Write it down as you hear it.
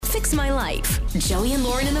Fix My Life. Joey and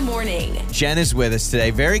Lauren in the morning. Jen is with us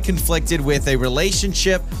today, very conflicted with a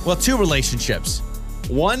relationship. Well, two relationships.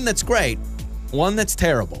 One that's great, one that's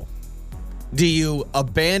terrible. Do you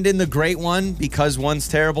abandon the great one because one's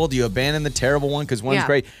terrible? Do you abandon the terrible one because one's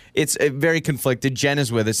great? It's very conflicted. Jen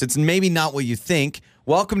is with us. It's maybe not what you think.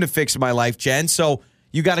 Welcome to Fix My Life, Jen. So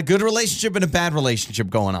you got a good relationship and a bad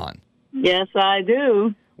relationship going on. Yes, I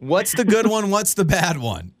do. What's the good one? What's the bad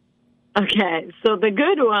one? Okay, so the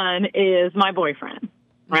good one is my boyfriend,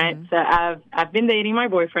 right? Mm-hmm. So I've been dating my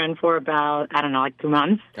boyfriend for about, 2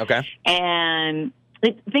 months. Okay. And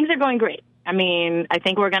things are going great. I mean, I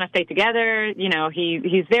think we're going to stay together. You know,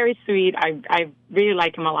 he's very sweet. I really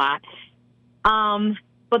like him a lot.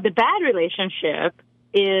 But the bad relationship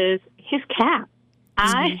is his cat.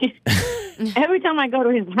 Every time I go to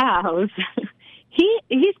his house,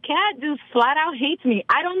 his cat just flat out hates me.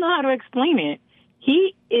 I don't know how to explain it.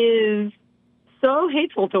 He is so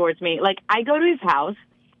hateful towards me. Like, I go to his house,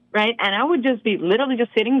 right, and I would just be literally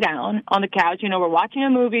just sitting down on the couch. You know, we're watching a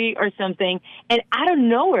movie or something, and out of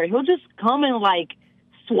nowhere, he'll just come and,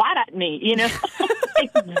 swat at me, you know,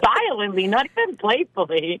 violently, not even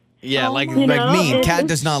playfully. Yeah, like me. Cat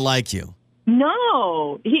does not like you.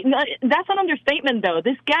 No. That's an understatement, though.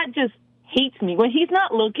 This cat just hates me. When he's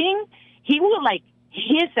not looking, he will,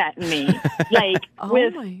 hiss at me,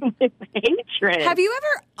 with hatred. Have you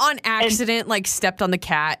ever, on accident, stepped on the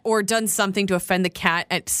cat or done something to offend the cat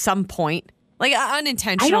at some point?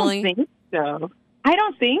 Unintentionally? I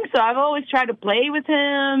don't think so. I've always tried to play with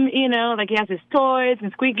him, you know, he has his toys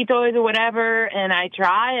and squeaky toys or whatever, and I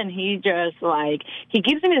try, and he just, he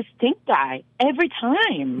gives me the stink eye every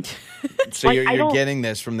time. So you're getting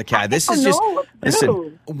this from the cat. This is just,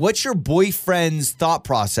 listen, what's your boyfriend's thought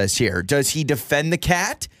process here? Does he defend the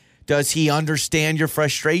cat? Does he understand your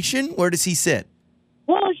frustration? Where does he sit?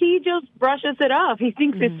 Well, he just brushes it off. He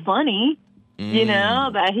thinks it's funny, you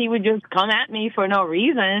know, that he would just come at me for no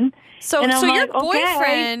reason. So your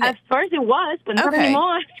boyfriend... Okay. At first it was, but not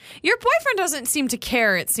anymore. Your boyfriend doesn't seem to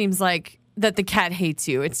care, it seems like, that the cat hates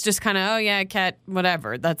you. It's just kind of, oh, yeah, cat,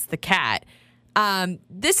 whatever. That's the cat.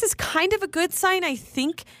 This is kind of a good sign, I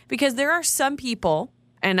think, because there are some people,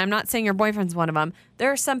 and I'm not saying your boyfriend's one of them,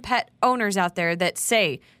 there are some pet owners out there that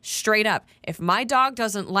say straight up, if my dog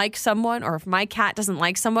doesn't like someone or if my cat doesn't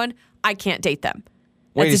like someone, I can't date them.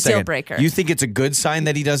 Wait That's a a deal breaker. You think it's a good sign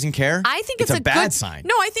that he doesn't care? I think it's a bad sign.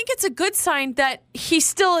 No, I think it's a good sign that he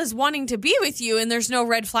still is wanting to be with you, and there's no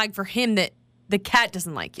red flag for him that the cat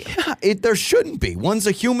doesn't like you. Yeah, there shouldn't be. One's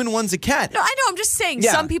a human, one's a cat. No, I know. I'm just saying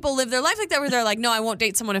some people live their life like that where they're like, no, I won't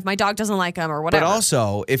date someone if my dog doesn't like him or whatever. But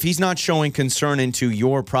also, if he's not showing concern into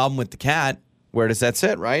your problem with the cat, where does that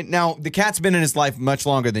sit, right? Now, the cat's been in his life much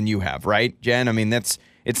longer than you have, right, Jen? I mean, it's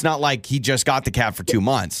not like he just got the cat for 2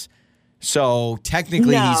 months. So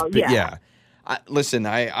technically, listen,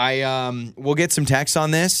 we'll get some text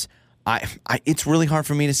on this. It's really hard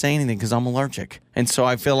for me to say anything because I'm allergic, and so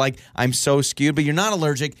I feel like I'm so skewed. But you're not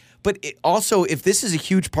allergic. But also, if this is a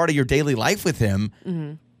huge part of your daily life with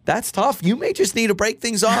him, that's tough. You may just need to break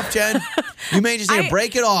things off, Jen. You may just need to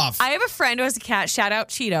break it off. I have a friend who has a cat. Shout out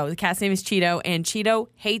Cheeto. The cat's name is Cheeto, and Cheeto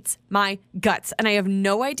hates my guts, and I have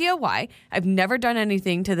no idea why. I've never done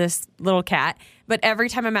anything to this little cat. But every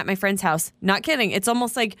time I'm at my friend's house, not kidding, it's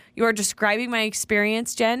almost like you're describing my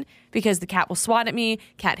experience, Jen, because the cat will swat at me,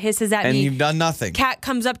 cat hisses at me. And you've done nothing. Cat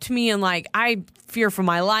comes up to me and I fear for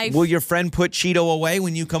my life. Will your friend put Cheeto away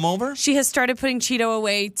when you come over? She has started putting Cheeto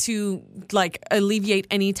away to alleviate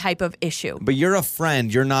any type of issue. But you're a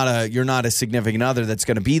friend. You're not a significant other that's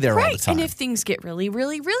going to be there all the time. And if things get really,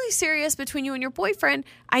 really, really serious between you and your boyfriend,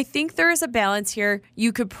 I think there is a balance here.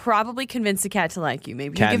 You could probably convince the cat to like you.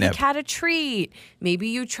 Maybe you give the cat a treat. Maybe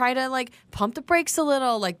you try to pump the brakes a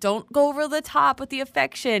little. Don't go over the top with the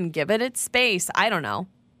affection. Give it its space. I don't know.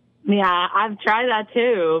 Yeah, I've tried that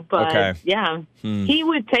too. But he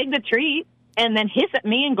would take the treat and then hiss at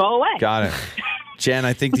me and go away. Got it. Jen,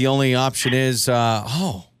 I think the only option is,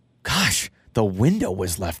 the window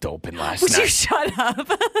was left open last night. Would you shut up?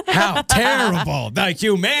 How terrible. The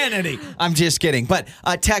humanity. I'm just kidding. But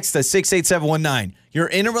text us, 68719. You're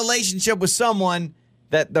in a relationship with someone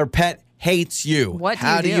that their pet hates you.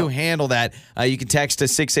 How do you handle that? You can text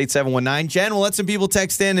us 68719. Jen, we'll let some people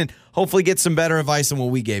text in and hopefully get some better advice than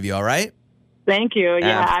what we gave you, all right? Thank you.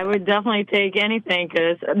 Yeah, I would definitely take anything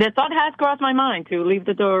because the thought has crossed my mind to leave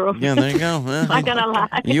the door open. Yeah, there you go. Not going to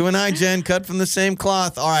lie. You and I, Jen, cut from the same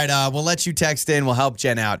cloth. All right, we'll let you text in. We'll help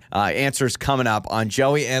Jen out. Answers coming up on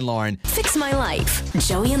Joey and Lauren. Fix My Life.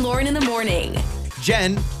 Joey and Lauren in the morning.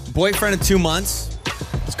 Jen, boyfriend of 2 months.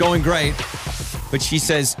 It's going great. But she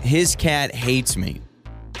says his cat hates me.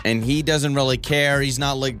 and he doesn't really care. He's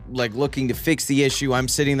not like looking to fix the issue. I'm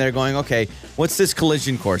sitting there going, okay, what's this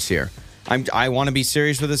collision course here? I want to be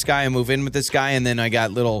serious with this guy. I move in with this guy, and then I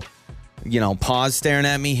got little, paws staring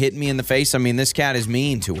at me, hitting me in the face. I mean, this cat is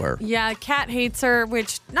mean to her. Yeah, cat hates her,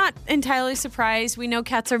 which not entirely surprised. We know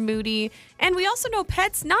cats are moody, and we also know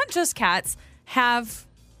pets, not just cats, have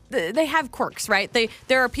quirks, right?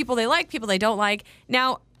 There are people they like, people they don't like.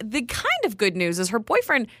 Now, the kind of good news is her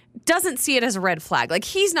boyfriend doesn't see it as a red flag. Like,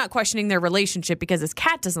 he's not questioning their relationship because his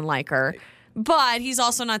cat doesn't like her, but he's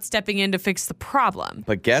also not stepping in to fix the problem.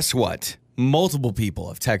 But guess what? Multiple people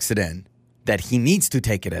have texted in that he needs to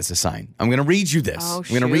take it as a sign. I'm going to read you this. Oh, I'm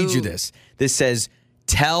going to read you shoot. this. This says,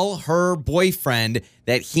 tell her boyfriend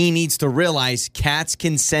that he needs to realize cats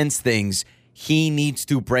can sense things. He needs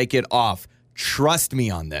to break it off. Trust me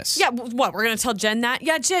on this. Yeah, what? We're going to tell Jen that?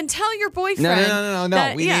 Yeah, Jen, tell your boyfriend. No.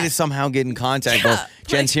 that- We yeah. need to somehow get in contact. Yeah, Well,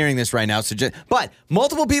 Jen's hearing this right now. But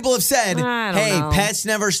multiple people have said, I don't hey, know. pets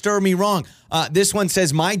never stir me wrong. This one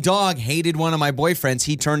says, my dog hated one of my boyfriends.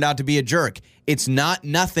 He turned out to be a jerk. It's not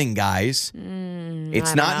nothing, guys.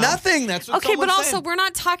 It's not nothing. That's what Okay, but someone's also saying. we're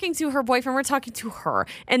not talking to her boyfriend. We're talking to her.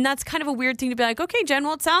 And that's kind of a weird thing to be like, okay, Jen,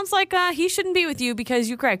 well, it sounds like he shouldn't be with you because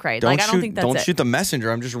you cray. I don't think that's Don't it. shoot the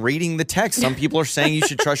messenger. I'm just reading the text. Some people are saying you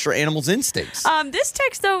should trust your animal's instincts. This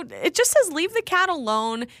text, though, it just says leave the cat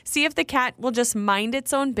alone. See if the cat will just mind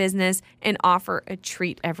its own business and offer a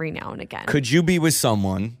treat every now and again. Could you be with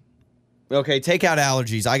someone? Okay, take out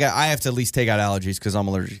allergies. I have to at least take out allergies because I'm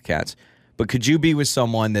allergic to cats. But could you be with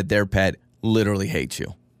someone that their pet literally hates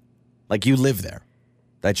you? Like you live there.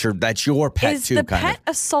 That's your pet Is too, the kind pet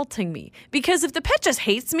assaulting me? Because if the pet just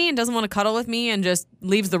hates me and doesn't want to cuddle with me and just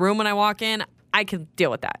leaves the room when I walk in, I could deal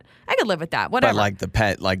with that. I could live with that. Whatever. But like the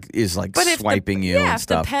pet is But if swiping you yeah, and if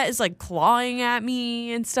stuff. the pet is like clawing at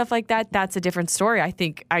me and stuff like that, that's a different story. I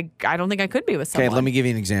think I don't think I could be with someone. Okay, let me give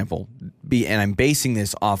you an example. And I'm basing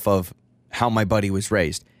this off of how my buddy was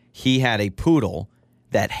raised. He had a poodle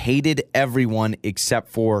that hated everyone except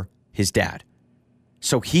for his dad.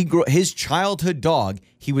 So his childhood dog,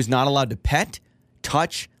 he was not allowed to pet,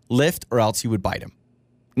 touch, lift, or else he would bite him.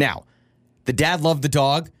 Now, the dad loved the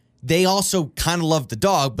dog. They also kind of loved the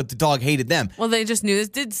dog, but the dog hated them. Well, they just knew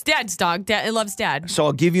it's Dad's dog. It loves Dad. So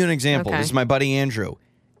I'll give you an example. Okay. This is my buddy Andrew.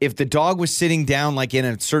 If the dog was sitting down like in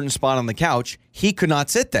a certain spot on the couch, he could not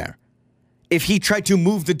sit there. If he tried to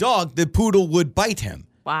move the dog, the poodle would bite him.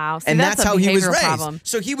 Wow. See, And that's how he was behavioral raised. problem.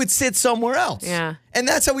 So he would sit somewhere else. Yeah. And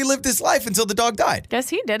that's how he lived his life until the dog died. Guess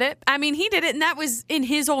he did it. I mean, he did it, and that was in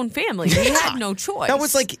his own family. He had no choice. That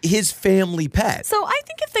was like his family pet. So I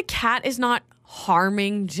think if the cat is not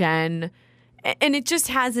harming Jen, and it just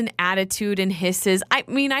has an attitude and hisses, I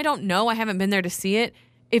mean, I don't know. I haven't been there to see it.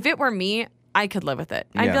 If it were me, I could live with it.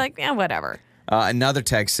 I'd Yeah. be like, yeah, whatever. Another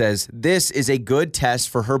text says, this is a good test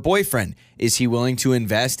for her boyfriend. Is he willing to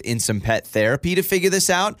invest in some pet therapy to figure this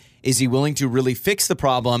out? Is he willing to really fix the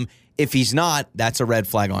problem? If he's not, that's a red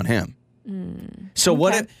flag on him. So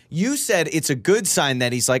what if you said it's a good sign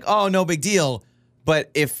that he's like, oh, no big deal. But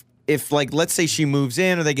if like, let's say she moves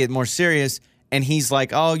in or they get more serious and he's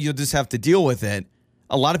like, oh, you'll just have to deal with it.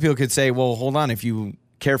 A lot of people could say, well, hold on. If you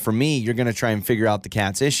care for me, you're going to try and figure out the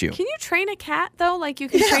cat's issue. Can you train a cat, though? Like, you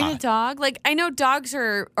can train a dog? Like, I know dogs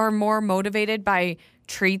are more motivated by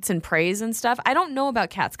treats and praise and stuff. I don't know about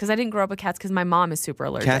cats because I didn't grow up with cats because my mom is super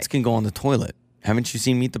allergic. Cats can go on the toilet. Haven't you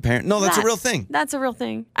seen Meet the Parent? No, that's a real thing. That's a real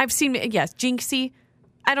thing. I've seen, yes, Jinxie.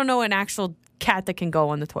 I don't know an actual cat that can go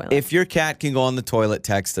on the toilet. If your cat can go on the toilet,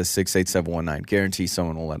 text us 68719. Guarantee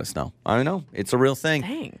someone will let us know. I don't know. It's a real thing.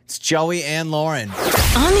 Dang. It's Joey and Lauren.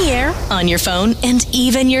 On the air, on your phone, and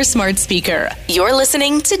even your smart speaker. You're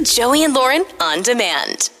listening to Joey and Lauren on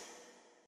demand.